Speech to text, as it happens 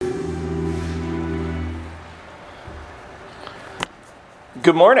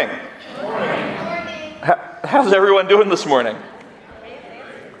Good morning. How's everyone doing this morning?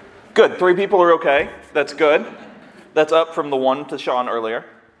 Good. 3 people are okay. That's good. That's up from the 1 to Sean earlier.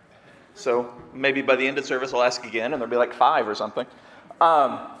 So maybe by the end of service I'll ask again and there'll be like 5 or something.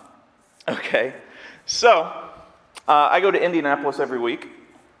 Okay. So I go to Indianapolis every week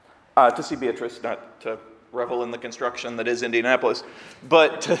to see Beatrice, not to revel in the construction that is Indianapolis,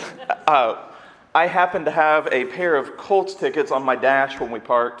 but I happened to have a pair of Colts tickets on my dash when we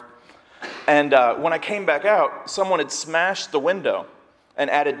parked. And when I came back out, someone had smashed the window and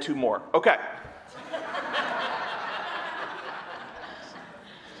added 2 more. Okay.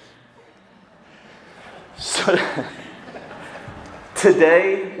 So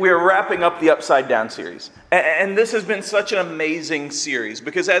today, we're wrapping up the Upside Down series. And this has been such an amazing series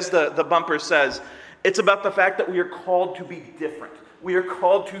because as the bumper says, it's about the fact that we are called to be different. We are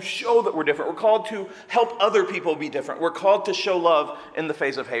called to show that we're different. We're called to help other people be different. We're called to show love in the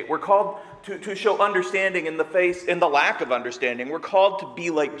face of hate. We're called to show understanding in the lack of understanding. We're called to be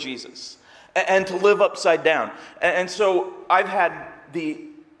like Jesus and to live upside down. And so I've had the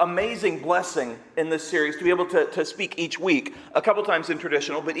amazing blessing in this series to be able to speak each week, a couple times in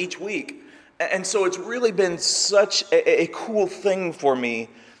traditional, but each week. And so it's really been such a cool thing for me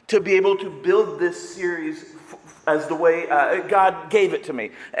to be able to build this series as the way God gave it to me.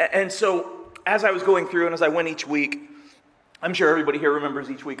 And so as I was going through and as I went each week, I'm sure everybody here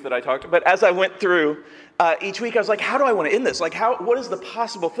remembers each week that I talked, but as I went through each week, I was like, how do I want to end this? Like, what is the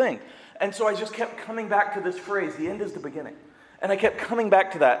possible thing? And so I just kept coming back to this phrase, the end is the beginning. And I kept coming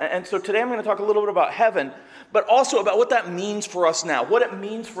back to that. And so today I'm going to talk a little bit about heaven, but also about what that means for us now, what it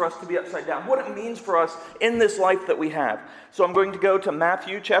means for us to be upside down, what it means for us in this life that we have. So I'm going to go to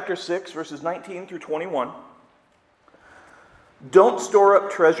Matthew chapter 6, verses 19 through 21. Don't store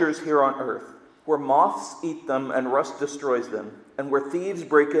up treasures here on earth, where moths eat them and rust destroys them, and where thieves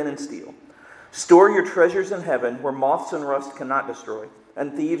break in and steal. Store your treasures in heaven, where moths and rust cannot destroy,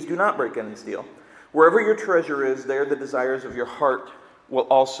 and thieves do not break in and steal. Wherever your treasure is, there the desires of your heart will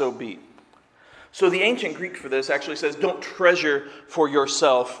also be. So the ancient Greek for this actually says, don't treasure for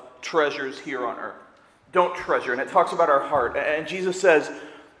yourself treasures here on earth. Don't treasure. And it talks about our heart. And Jesus says,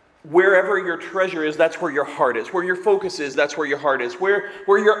 wherever your treasure is, that's where your heart is. Where your focus is, that's where your heart is. Where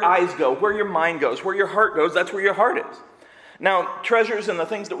your eyes go, where your mind goes, where your heart goes, that's where your heart is. Now, treasures and the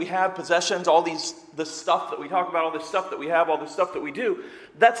things that we have, possessions, all the stuff that we talk about, all this stuff that we have, all the stuff that we do,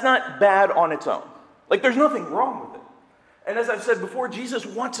 that's not bad on its own. Like, there's nothing wrong with it. And as I've said before, Jesus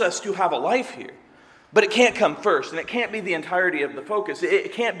wants us to have a life here. But it can't come first, and it can't be the entirety of the focus.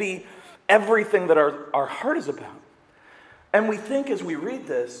 It can't be everything that our heart is about. And we think as we read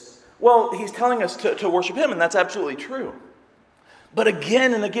this, well, he's telling us to worship him, and that's absolutely true. But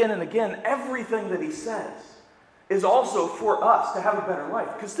again and again and again, everything that he says is also for us to have a better life.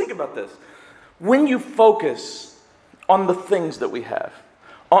 Because think about this. When you focus on the things that we have,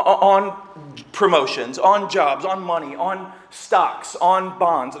 on promotions, on jobs, on money, on stocks, on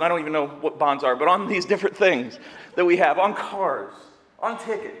bonds, and I don't even know what bonds are, but on these different things that we have, on cars, on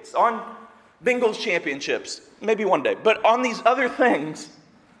tickets, on Bengals championships, maybe one day, but on these other things,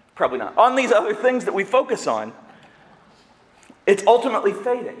 probably not, on these other things that we focus on, it's ultimately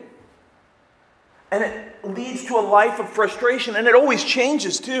fading. And it leads to a life of frustration, and it always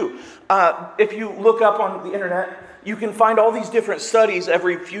changes too. If you look up on the internet, you can find all these different studies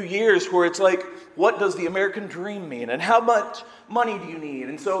every few years where it's like, what does the American dream mean? And how much money do you need?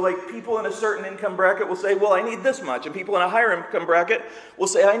 And so like people in a certain income bracket will say, well, I need this much. And people in a higher income bracket will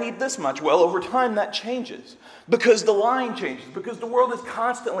say, I need this much. Well, over time that changes because the line changes, because the world is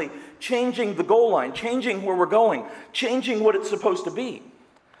constantly changing the goal line, changing where we're going, changing what it's supposed to be.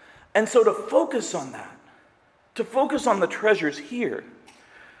 And so to focus on that, to focus on the treasures here,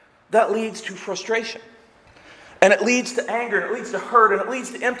 that leads to frustration. And it leads to anger, and it leads to hurt, and it leads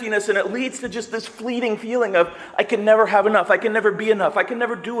to emptiness, and it leads to just this fleeting feeling of, I can never have enough, I can never be enough, I can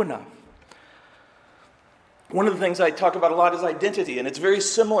never do enough. One of the things I talk about a lot is identity, and it's very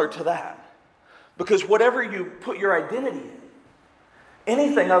similar to that. Because whatever you put your identity in,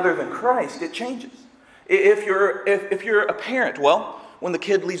 anything other than Christ, it changes. If you're a parent, well, when the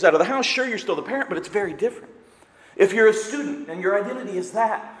kid leaves out of the house, sure, you're still the parent, but it's very different. If you're a student and your identity is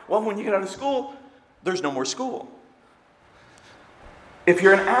that, well, when you get out of school, there's no more school. If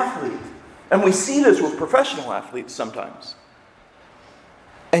you're an athlete, and we see this with professional athletes sometimes,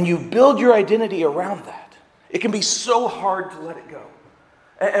 and you build your identity around that, it can be so hard to let it go.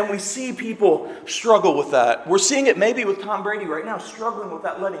 And we see people struggle with that. We're seeing it maybe with Tom Brady right now, struggling with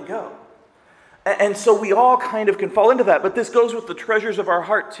that letting go. And so we all kind of can fall into that, but this goes with the treasures of our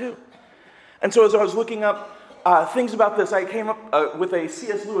heart too. And so as I was looking up things about this. I came up with a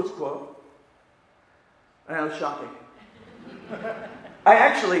C.S. Lewis quote, and it was shocking. I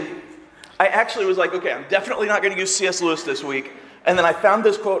actually was like, okay, I'm definitely not going to use C.S. Lewis this week. And then I found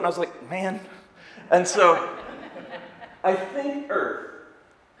this quote, and I was like, man. And so I think earth,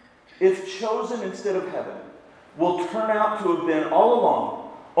 if chosen instead of heaven, will turn out to have been all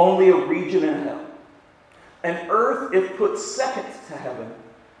along only a region in hell. And earth, if put second to heaven,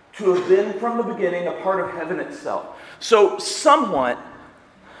 to have been from the beginning a part of heaven itself. So somewhat,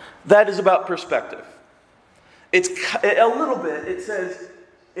 that is about perspective. It's a little bit, it says,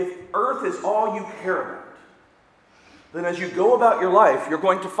 if earth is all you care about, then as you go about your life, you're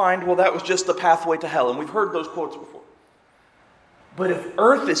going to find, well, that was just the pathway to hell. And we've heard those quotes before. But if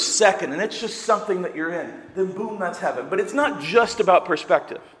earth is second, and it's just something that you're in, then boom, that's heaven. But it's not just about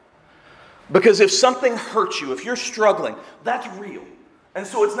perspective. Because if something hurts you, if you're struggling, that's real. And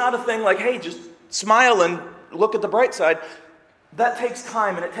so it's not a thing like, hey, just smile and look at the bright side. That takes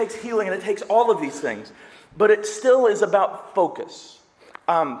time, and it takes healing, and it takes all of these things. But it still is about focus.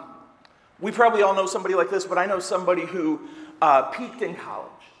 We probably all know somebody like this, but I know somebody who peaked in college.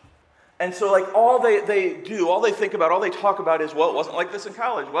 And so like all they do, all they think about, all they talk about is, well, it wasn't like this in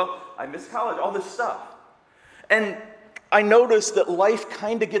college. Well, I missed college, all this stuff. And I noticed that life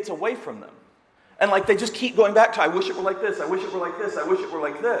kind of gets away from them. And like they just keep going back to, I wish it were like this, I wish it were like this, I wish it were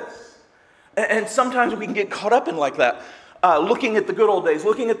like this. And sometimes we can get caught up in like that. Looking at the good old days,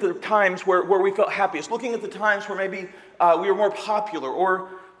 looking at the times where we felt happiest, looking at the times where maybe we were more popular or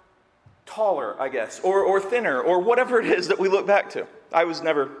taller, I guess, or thinner, or whatever it is that we look back to. I was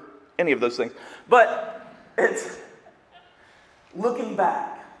never any of those things. But it's looking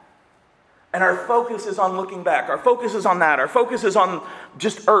back. And our focus is on looking back. Our focus is on that. Our focus is on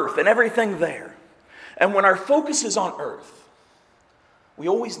just earth and everything there. And when our focus is on earth, we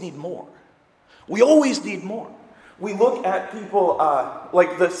always need more. We always need more. We look at people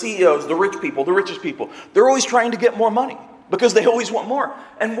like the CEOs, the rich people, the richest people. They're always trying to get more money because they always want more.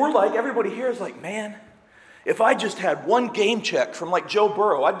 And we're like, everybody here is like, man, if I just had one game check from like Joe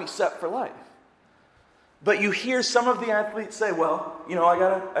Burrow, I'd be set for life. But you hear some of the athletes say, well, you know, I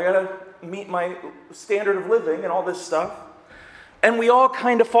gotta meet my standard of living and all this stuff. And we all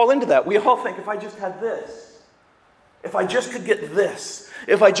kind of fall into that. We all think, if I just had this, if I just could get this,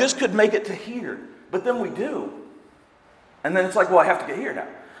 if I just could make it to here. But then we do. And then it's like, well, I have to get here now.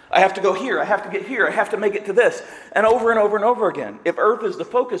 I have to go here. I have to get here. I have to make it to this. And over and over and over again. If earth is the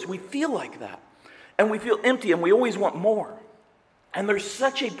focus, we feel like that. And we feel empty and we always want more. And there's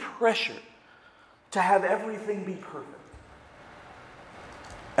such a pressure to have everything be perfect.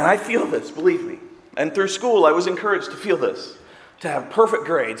 And I feel this, believe me. And through school, I was encouraged to feel this. To have perfect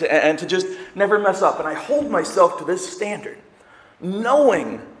grades and to just never mess up. And I hold myself to this standard,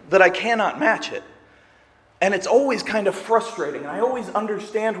 knowing that I cannot match it. And it's always kind of frustrating. And I always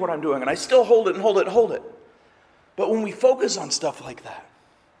understand what I'm doing. And I still hold it and hold it and hold it. But when we focus on stuff like that,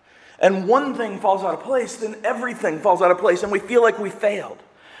 and one thing falls out of place, then everything falls out of place. And we feel like we failed.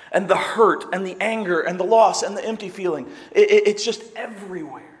 And the hurt and the anger and the loss and the empty feeling, it's just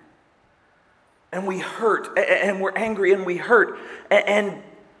everywhere. And we hurt and we're angry and we hurt. And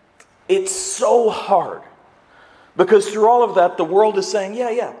it's so hard. Because through all of that, the world is saying,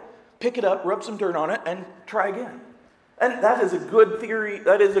 yeah, pick it up, rub some dirt on it, and try again. And that is a good theory.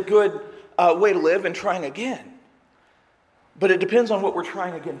 That is a good way to live, and trying again. But it depends on what we're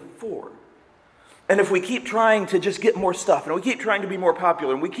trying again for. And if we keep trying to just get more stuff, and we keep trying to be more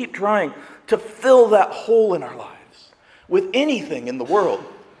popular, and we keep trying to fill that hole in our lives with anything in the world,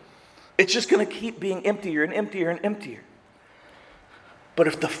 it's just going to keep being emptier and emptier and emptier. But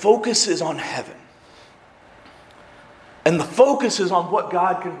if the focus is on heaven, and the focus is on what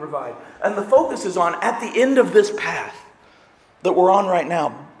God can provide, and the focus is on, at the end of this path that we're on right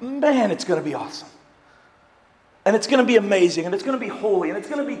now, man, it's going to be awesome. And it's going to be amazing, and it's going to be holy, and it's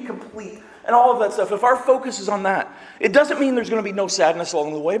going to be complete, and all of that stuff. If our focus is on that, it doesn't mean there's going to be no sadness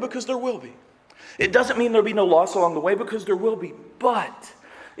along the way, because there will be. It doesn't mean there'll be no loss along the way, because there will be. But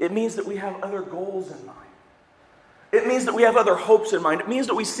it means that we have other goals in mind. It means that we have other hopes in mind. It means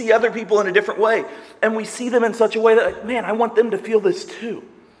that we see other people in a different way, and we see them in such a way that, man, I want them to feel this too.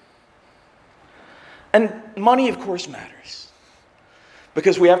 And money, of course, matters.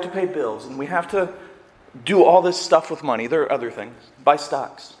 Because we have to pay bills, and we have to do all this stuff with money. There are other things. Buy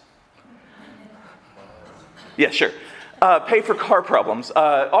stocks. Yeah, sure. Pay for car problems.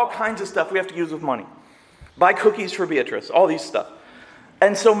 All kinds of stuff we have to use with money. Buy cookies for Beatrice. All these stuff.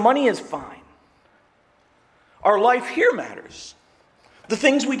 And so money is fine. Our life here matters. The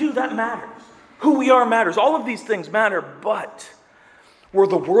things we do, that matters. Who we are matters. All of these things matter, but where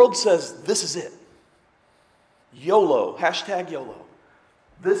the world says, this is it. YOLO, hashtag YOLO.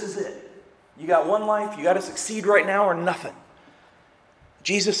 This is it. You got one life, you got to succeed right now or nothing.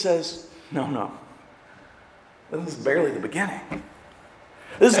 Jesus says, no. This is barely the beginning.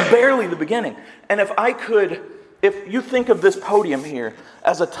 This is barely the beginning. And if you think of this podium here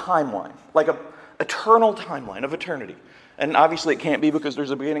as a timeline, like an eternal timeline of eternity, and obviously it can't be because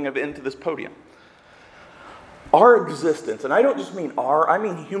there's a beginning of end to this podium. Our existence, and I don't just mean I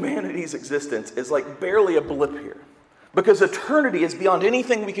mean humanity's existence, is like barely a blip here. Because eternity is beyond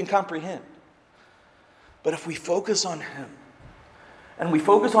anything we can comprehend. But if we focus on Him, and we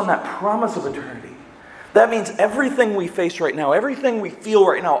focus on that promise of eternity, that means everything we face right now, everything we feel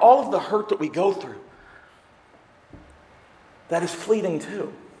right now, all of the hurt that we go through, that is fleeting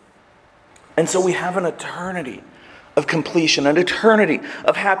too. And so we have an eternity of completion, an eternity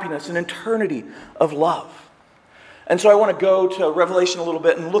of happiness, an eternity of love. And so I want to go to Revelation a little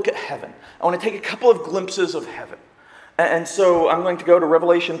bit and look at heaven. I want to take a couple of glimpses of heaven. And so I'm going to go to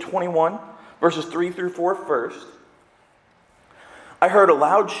Revelation 21, verses 3 through 4 first. I heard a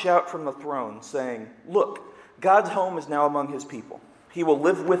loud shout from the throne saying, "Look, God's home is now among His people. He will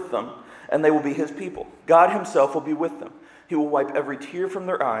live with them, and they will be His people. God Himself will be with them. He will wipe every tear from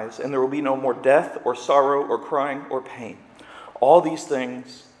their eyes, and there will be no more death or sorrow or crying or pain. All these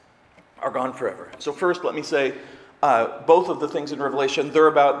things are gone forever." So first, let me say, both of the things in Revelation, they're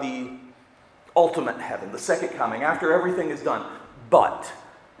about the ultimate heaven, the second coming, after everything is done. But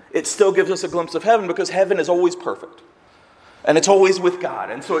it still gives us a glimpse of heaven because heaven is always perfect. And it's always with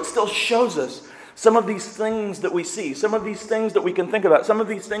God. And so it still shows us some of these things that we see, some of these things that we can think about, some of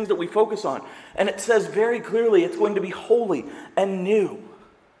these things that we focus on. And it says very clearly it's going to be holy and new.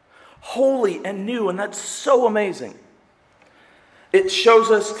 Holy and new, and that's so amazing. It shows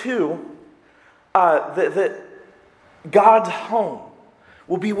us too that God's home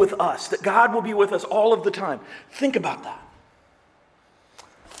will be with us, that God will be with us all of the time. Think about that.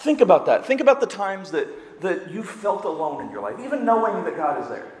 Think about that. Think about the times that you felt alone in your life, even knowing that God is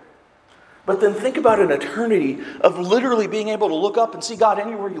there. But then think about an eternity of literally being able to look up and see God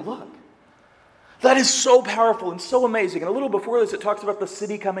anywhere you look. That is so powerful and so amazing. And a little before this, it talks about the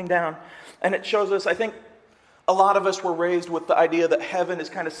city coming down. And it shows us, I think a lot of us were raised with the idea that heaven is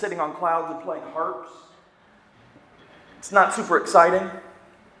kind of sitting on clouds and playing harps. It's not super exciting.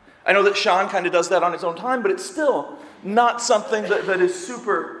 I know that Sean kind of does that on his own time, but it's still not something that is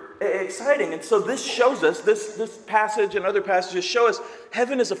super exciting. And so this shows us, this passage and other passages show us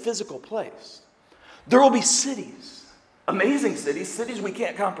heaven is a physical place. There will be cities, amazing cities we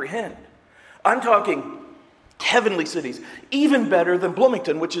can't comprehend. I'm talking heavenly cities, even better than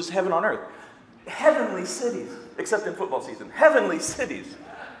Bloomington, which is heaven on earth. Heavenly cities, except in football season. Heavenly cities.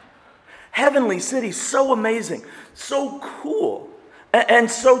 Heavenly cities, so amazing, so cool,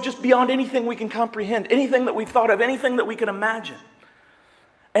 and so just beyond anything we can comprehend, anything that we've thought of, anything that we can imagine.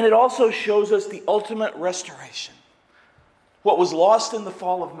 And it also shows us the ultimate restoration. What was lost in the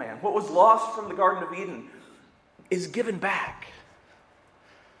fall of man, what was lost from the Garden of Eden, is given back.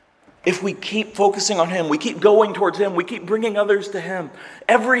 If we keep focusing on Him, we keep going towards Him, we keep bringing others to Him,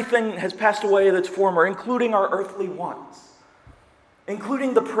 everything has passed away that's former, including our earthly wants.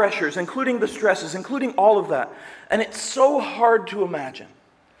 Including the pressures, including the stresses, including all of that. And it's so hard to imagine.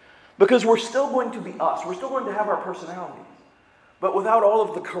 Because we're still going to be us. We're still going to have our personalities. But without all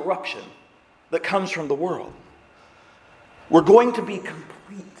of the corruption that comes from the world. We're going to be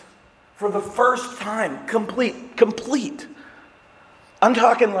complete. For the first time, complete. I'm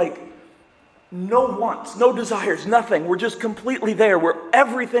talking like no wants, no desires, nothing. We're just completely there. We're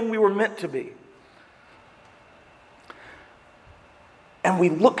everything we were meant to be. And we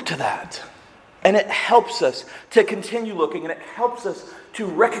look to that. And it helps us to continue looking. And it helps us to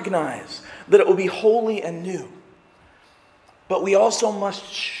recognize that it will be holy and new. But we also must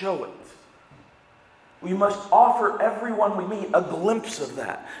show it. We must offer everyone we meet a glimpse of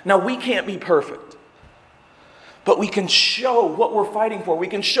that. Now, we can't be perfect. But we can show what we're fighting for. We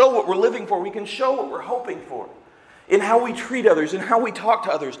can show what we're living for. We can show what we're hoping for. In how we treat others, in how we talk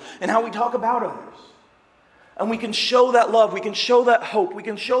to others, in how we talk about others. And we can show that love, we can show that hope, we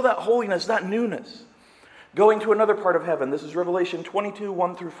can show that holiness, that newness. Going to another part of heaven, this is Revelation 22,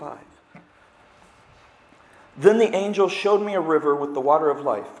 1 through 5. Then the angel showed me a river with the water of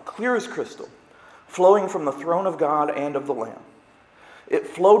life, clear as crystal, flowing from the throne of God and of the Lamb. It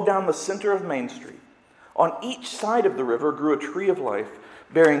flowed down the center of Main Street. On each side of the river grew a tree of life,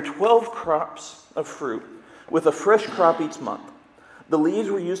 bearing 12 crops of fruit, with a fresh crop each month. The leaves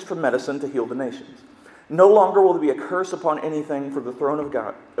were used for medicine to heal the nations. No longer will there be a curse upon anything, for the throne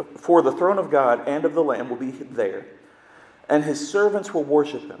of God and of the Lamb will be there, and His servants will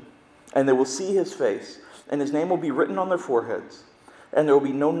worship Him. and they will see his face, and his name will be written on their foreheads. And there will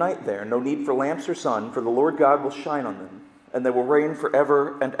be no night there, no need for lamps or sun, for the Lord God will shine on them, and they will reign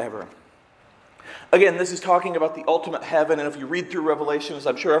forever and ever. Again, this is talking about the ultimate heaven, and if you read through Revelation, as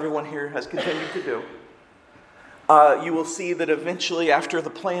I'm sure everyone here has continued to do, you will see that eventually after the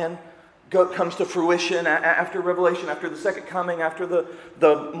plan comes to fruition, after Revelation, after the second coming, after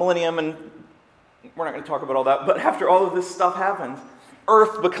the millennium, and we're not going to talk about all that, but after all of this stuff happens,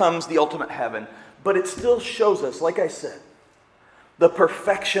 earth becomes the ultimate heaven. But it still shows us, like I said, the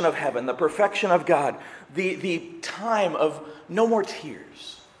perfection of heaven, the perfection of God, the time of no more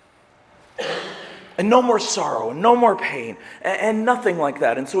tears, and no more sorrow, and no more pain, and nothing like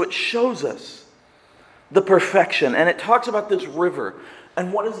that. And so it shows us the perfection. And it talks about this river.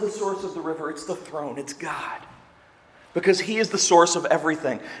 And what is the source of the river? It's the throne. It's God. Because he is the source of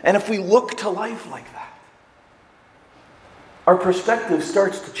everything. And if we look to life like that, our perspective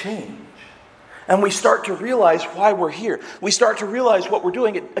starts to change. And we start to realize why we're here. We start to realize what we're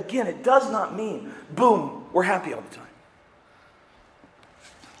doing. Again, it does not mean, boom, we're happy all the time.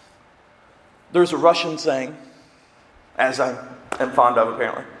 There's a Russian saying, as I am fond of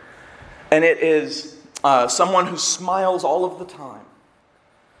apparently, and it is someone who smiles all of the time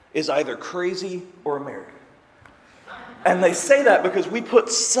is either crazy or American. And they say that because we put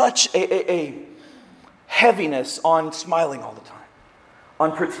such a heaviness on smiling all the time,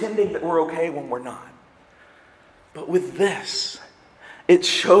 on pretending that we're okay when we're not. But with this, it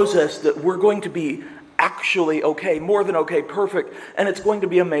shows us that we're going to be actually okay, more than okay, perfect, and it's going to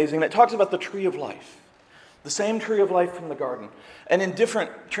be amazing. And it talks about the tree of life, the same tree of life from the garden. And in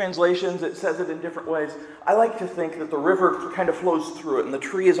different translations, it says it in different ways. I like to think that the river kind of flows through it, and the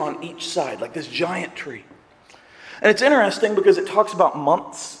tree is on each side, like this giant tree. And it's interesting because it talks about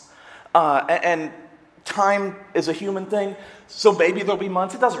months, and time is a human thing, so maybe there'll be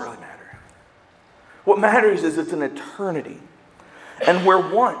months. It doesn't really matter. What matters is it's an eternity. And where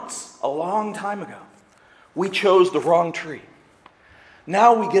once, a long time ago, we chose the wrong tree,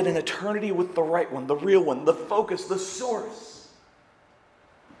 now we get an eternity with the right one, the real one, the focus, the source.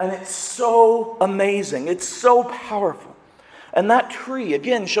 And it's so amazing. It's so powerful. And that tree,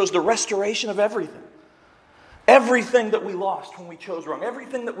 again, shows the restoration of everything. Everything that we lost when we chose wrong,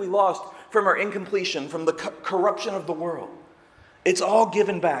 everything that we lost from our incompletion, from the corruption of the world, it's all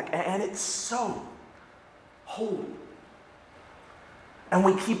given back. And it's so holy. And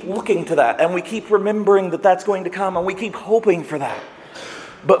we keep looking to that, and we keep remembering that that's going to come, and we keep hoping for that.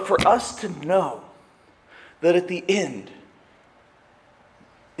 But for us to know that at the end,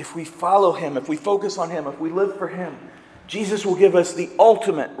 if we follow him, if we focus on him, if we live for him, Jesus will give us the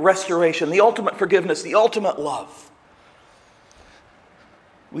ultimate restoration, the ultimate forgiveness, the ultimate love.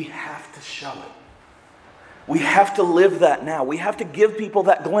 We have to show it. We have to live that now. We have to give people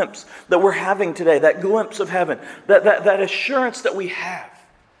that glimpse that we're having today, that glimpse of heaven, that assurance that we have,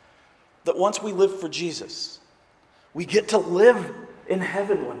 that once we live for Jesus, we get to live in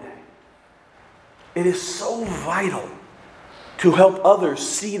heaven one day. It is so vital to help others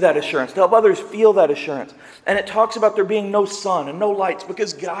see that assurance, to help others feel that assurance. And it talks about there being no sun and no lights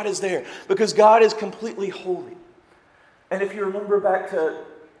because God is there, because God is completely holy. And if you remember back to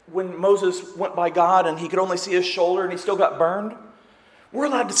when Moses went by God and he could only see his shoulder and he still got burned, we're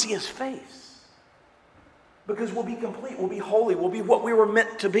allowed to see his face. Because we'll be complete, we'll be holy, we'll be what we were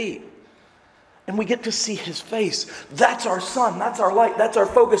meant to be. And we get to see his face. That's our sun, that's our light, that's our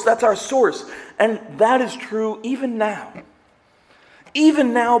focus, that's our source. And that is true even now.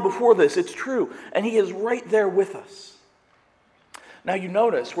 Even now before this, it's true. And he is right there with us. Now you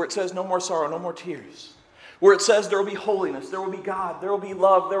notice where it says no more sorrow, no more tears. Where it says there will be holiness, there will be God, there will be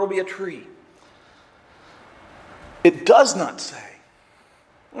love, there will be a tree. It does not say,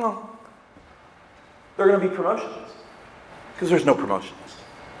 well, there are going to be promotions. Because there's no promotions.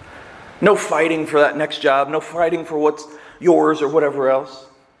 No fighting for that next job, no fighting for what's yours or whatever else.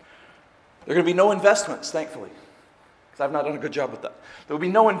 There are going to be no investments, thankfully. Because I've not done a good job with that. There will be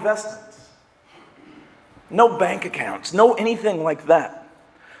no investments. No bank accounts, no anything like that.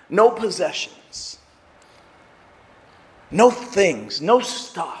 No possessions. No things, no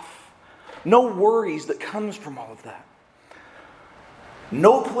stuff, no worries that comes from all of that.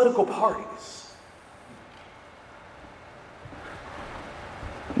 No political parties.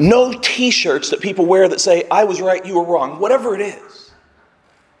 No t-shirts that people wear that say, I was right, you were wrong, whatever it is.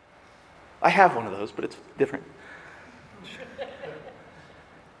 I have one of those, but it's different.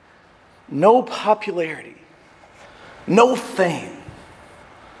 No popularity. No fame.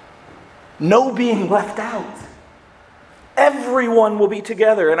 No being left out. Everyone will be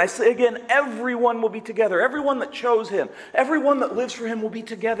together. And I say again, everyone will be together. Everyone that chose him, everyone that lives for him will be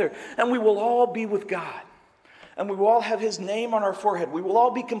together. And we will all be with God. And we will all have his name on our forehead. We will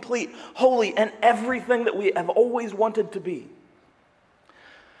all be complete, holy, and everything that we have always wanted to be.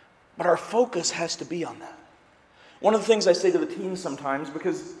 But our focus has to be on that. One of the things I say to the teens sometimes,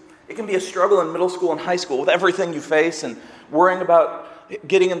 because it can be a struggle in middle school and high school with everything you face and worrying about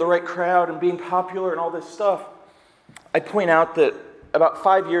getting in the right crowd and being popular and all this stuff. I point out that about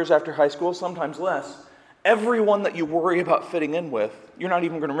 5 years after high school, sometimes less, everyone that you worry about fitting in with, you're not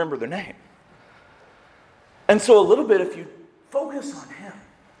even going to remember their name. And so a little bit, if you focus on him,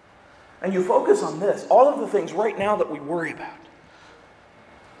 and you focus on this, all of the things right now that we worry about,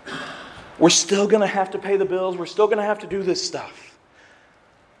 we're still going to have to pay the bills, we're still going to have to do this stuff.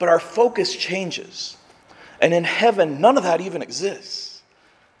 But our focus changes. And in heaven, none of that even exists.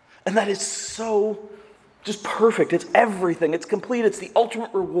 And that is so just perfect. It's everything. It's complete. It's the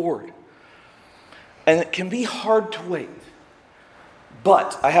ultimate reward. And it can be hard to wait.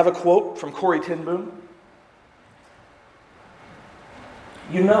 But I have a quote from Corrie ten Boom.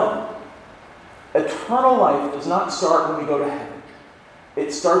 You know, eternal life does not start when we go to heaven.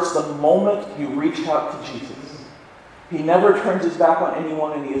 It starts the moment you reach out to Jesus. He never turns his back on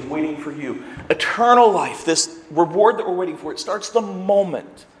anyone, and he is waiting for you. Eternal life, this reward that we're waiting for, it starts the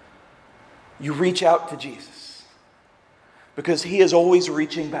moment you reach out to Jesus. Because he is always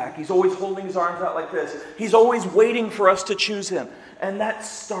reaching back. He's always holding his arms out like this. He's always waiting for us to choose him. And that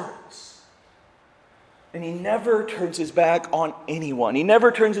starts. And he never turns his back on anyone. He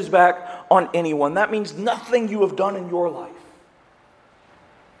never turns his back on anyone. That means nothing you have done in your life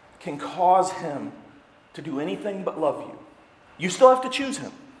can cause him to do anything but love you. You still have to choose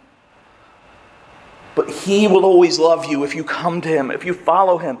him. But he will always love you if you come to him, if you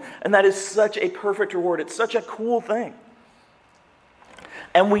follow him. And that is such a perfect reward. It's such a cool thing.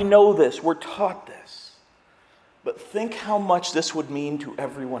 And we know this. We're taught this. But think how much this would mean to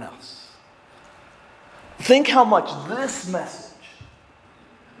everyone else. Think how much this message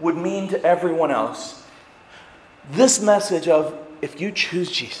would mean to everyone else. This message of, if you choose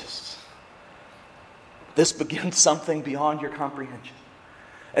Jesus, this begins something beyond your comprehension.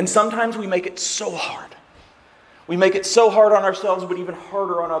 And sometimes we make it so hard. We make it so hard on ourselves, but even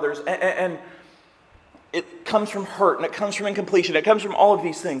harder on others. And it comes from hurt, and it comes from incompletion. It comes from all of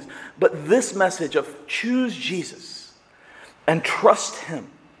these things. But this message of choose Jesus and trust him,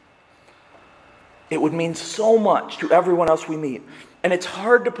 it would mean so much to everyone else we meet. And it's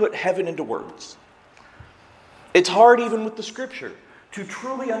hard to put heaven into words. It's hard even with the scripture to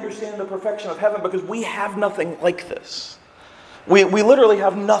truly understand the perfection of heaven, because we have nothing like this. We literally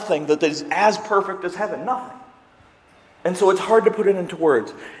have nothing that is as perfect as heaven. Nothing. And so it's hard to put it into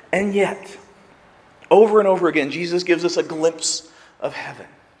words. And yet, over and over again, Jesus gives us a glimpse of heaven,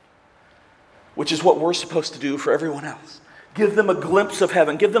 which is what we're supposed to do for everyone else. Give them a glimpse of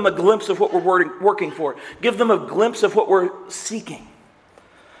heaven. Give them a glimpse of what we're working for. Give them a glimpse of what we're seeking.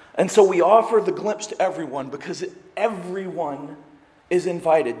 And so we offer the glimpse to everyone, because everyone is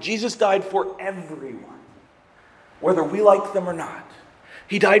invited. Jesus died for everyone, whether we like them or not.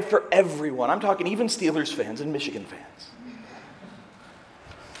 He died for everyone. I'm talking even Steelers fans and Michigan fans.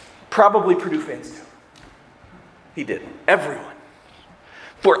 Probably Purdue fans too. He did. Everyone.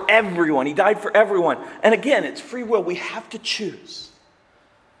 For everyone. He died for everyone. And again, it's free will. We have to choose.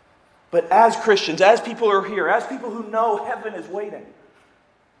 But as Christians, as people who are here, as people who know heaven is waiting,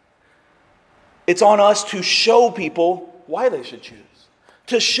 it's on us to show people why they should choose.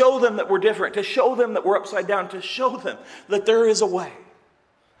 To show them that we're different. To show them that we're upside down. To show them that there is a way.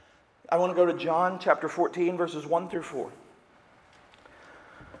 I want to go to John chapter 14, verses 1 through 4.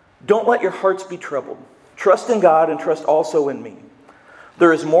 Don't let your hearts be troubled. Trust in God and trust also in me.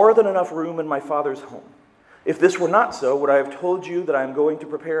 There is more than enough room in my Father's home. If this were not so, would I have told you that I am going to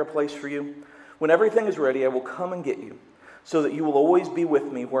prepare a place for you? When everything is ready, I will come and get you, so that you will always be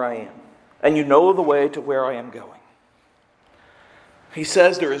with me where I am, and you know the way to where I am going. He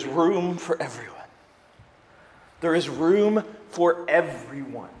says there is room for everyone. There is room for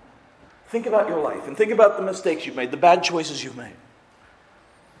everyone. Think about your life and think about the mistakes you've made, the bad choices you've made.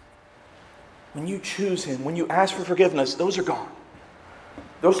 When you choose him, when you ask for forgiveness, those are gone.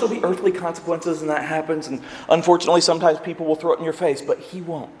 There'll still be earthly consequences, and that happens, and unfortunately sometimes people will throw it in your face, but he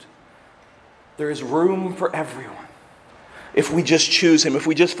won't. There is room for everyone. If we just choose him, if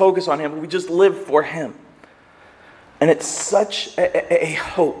we just focus on him, if we just live for him. And it's such a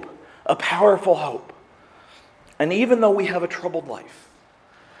hope, a powerful hope. And even though we have a troubled life,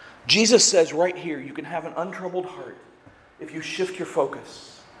 Jesus says right here, you can have an untroubled heart if you shift your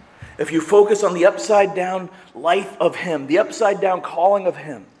focus. if you focus on the upside down life of Him, the upside down calling of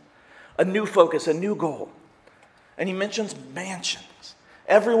Him, a new focus, a new goal. And he mentions mansions.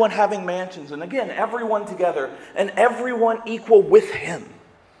 Everyone having mansions. And again, everyone together. And everyone equal with Him.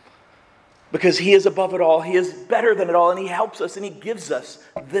 Because He is above it all. He is better than it all. And He helps us and He gives us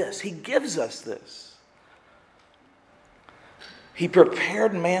this. He gives us this. He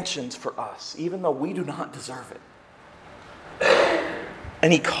prepared mansions for us, even though we do not deserve it.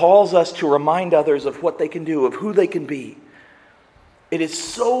 And He calls us to remind others of what they can do, of who they can be. It is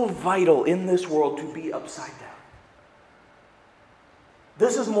so vital in this world to be upside down.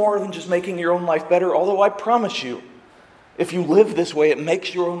 This is more than just making your own life better, although I promise you, if you live this way, it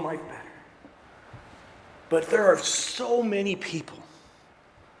makes your own life better. But there are so many people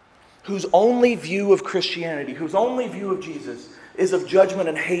whose only view of Christianity, whose only view of Jesus is of judgment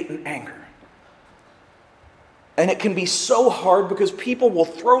and hate and anger. And it can be so hard because people will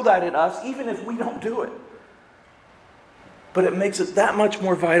throw that at us even if we don't do it. But it makes it that much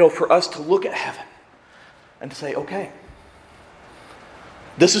more vital for us to look at heaven and to say, okay,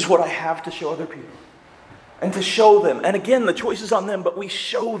 this is what I have to show other people. And to show them. And again, the choice is on them, but we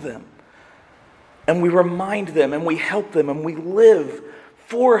show them. And we remind them, and we help them, and we live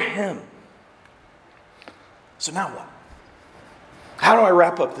for Him. So now what? How do I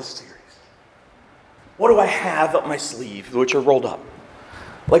wrap up this series? What do I have up my sleeve, which are rolled up?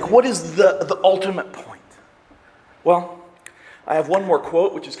 Like, what is the ultimate point? Well, I have one more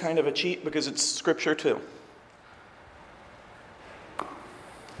quote, which is kind of a cheat because it's scripture too.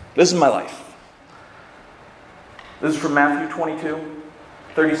 This is my life. This is from Matthew 22,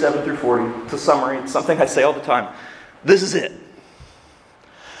 37 through 40. It's a summary. It's something I say all the time. This is it.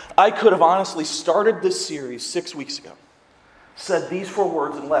 I could have honestly started this series 6 weeks ago, said these 4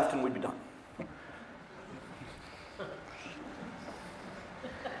 words and left, and we'd be done.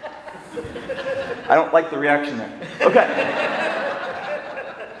 I don't like the reaction there. Okay.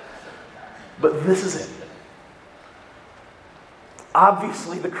 But this is it.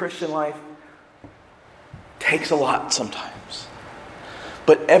 Obviously, the Christian life takes a lot sometimes.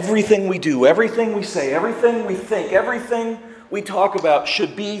 But everything we do, everything we say, everything we think, everything we talk about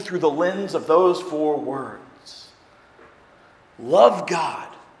should be through the lens of those 4 words. Love God.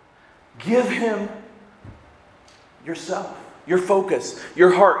 Give Him yourself, your focus,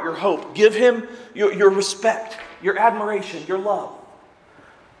 your heart, your hope. Give Him your respect, your admiration, your love.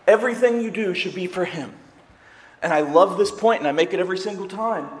 Everything you do should be for Him. And I love this point, and I make it every single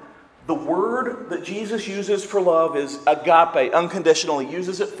time. The word that Jesus uses for love is agape, unconditional. He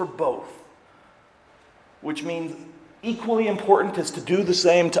uses it for both. Which means equally important is to do the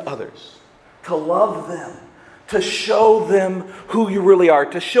same to others. To love them. To show them who you really are.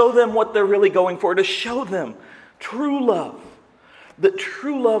 To show them what they're really going for. To show them true love. That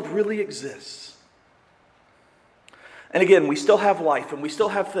true love really exists. And again, we still have life and we still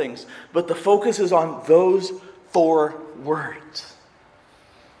have things. But the focus is on those 4 words.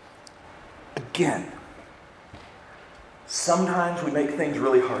 Again, sometimes we make things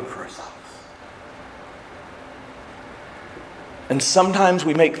really hard for ourselves. And sometimes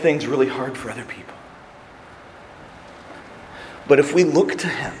we make things really hard for other people. But if we look to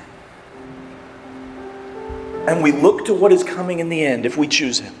Him, and we look to what is coming in the end, if we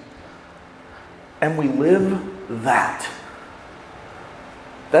choose Him, and we live that,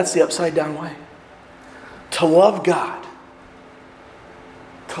 that's the upside down way. To love God,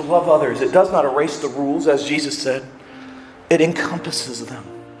 to love others. It does not erase the rules, as Jesus said. It encompasses them.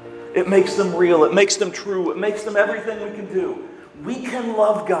 It makes them real. It makes them true. It makes them everything we can do. We can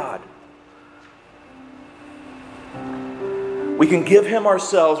love God. We can give Him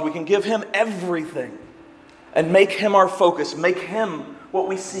ourselves. We can give Him everything. And make Him our focus. Make Him what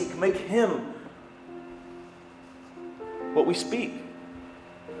we seek. Make Him what we speak.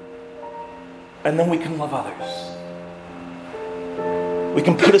 And then we can love others. We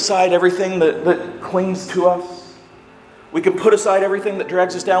can put aside everything that clings to us. We can put aside everything that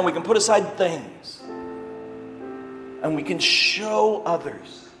drags us down. We can put aside things. And we can show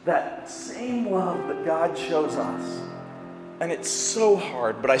others that same love that God shows us. And it's so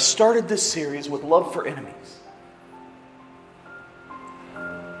hard, but I started this series with love for enemies.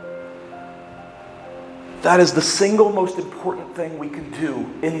 That is the single most important thing we can do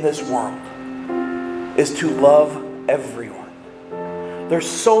in this world, is to love everyone. There's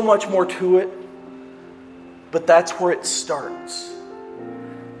so much more to it, but that's where it starts.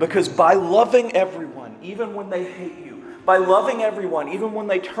 Because by loving everyone, even when they hate you, by loving everyone, even when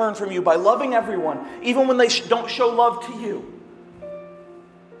they turn from you, by loving everyone, even when they don't show love to you,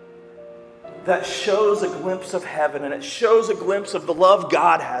 that shows a glimpse of heaven, and it shows a glimpse of the love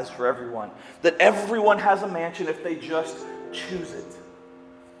God has for everyone. That everyone has a mansion if they just choose it.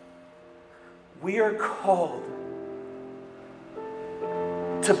 We are called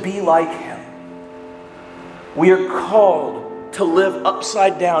to be like Him. We are called to live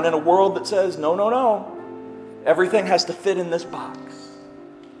upside down in a world that says, no, no, no. Everything has to fit in this box.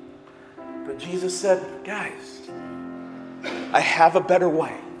 But Jesus said, guys, I have a better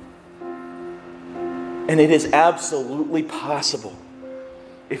way. And it is absolutely possible.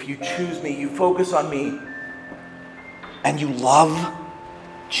 If you choose me, you focus on me, and you love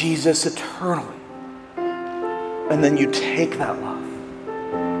Jesus eternally. And then you take that love.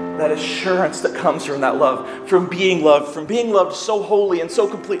 That assurance that comes from that love, from being loved so wholly and so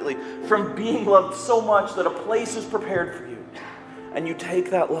completely, from being loved so much that a place is prepared for you. And you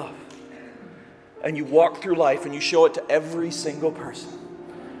take that love and you walk through life and you show it to every single person.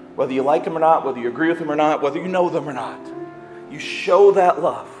 Whether you like them or not, whether you agree with them or not, whether you know them or not. You show that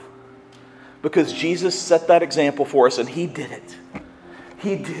love because Jesus set that example for us and He did it.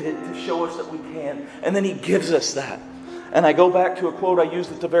 He did it to show us that we can. And then He gives us that. And I go back to a quote I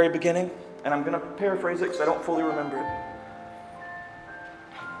used at the very beginning, and I'm going to paraphrase it because I don't fully remember it.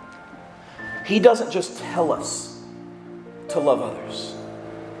 He doesn't just tell us to love others.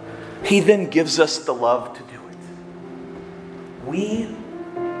 He then gives us the love to do it. We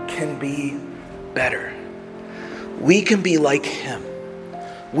can be better. We can be like Him.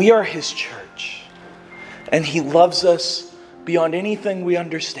 We are His church. And He loves us beyond anything we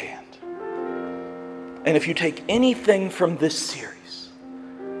understand. And if you take anything from this series,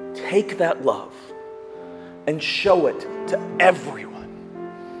 take that love and show it to everyone.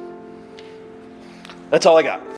 That's all I got.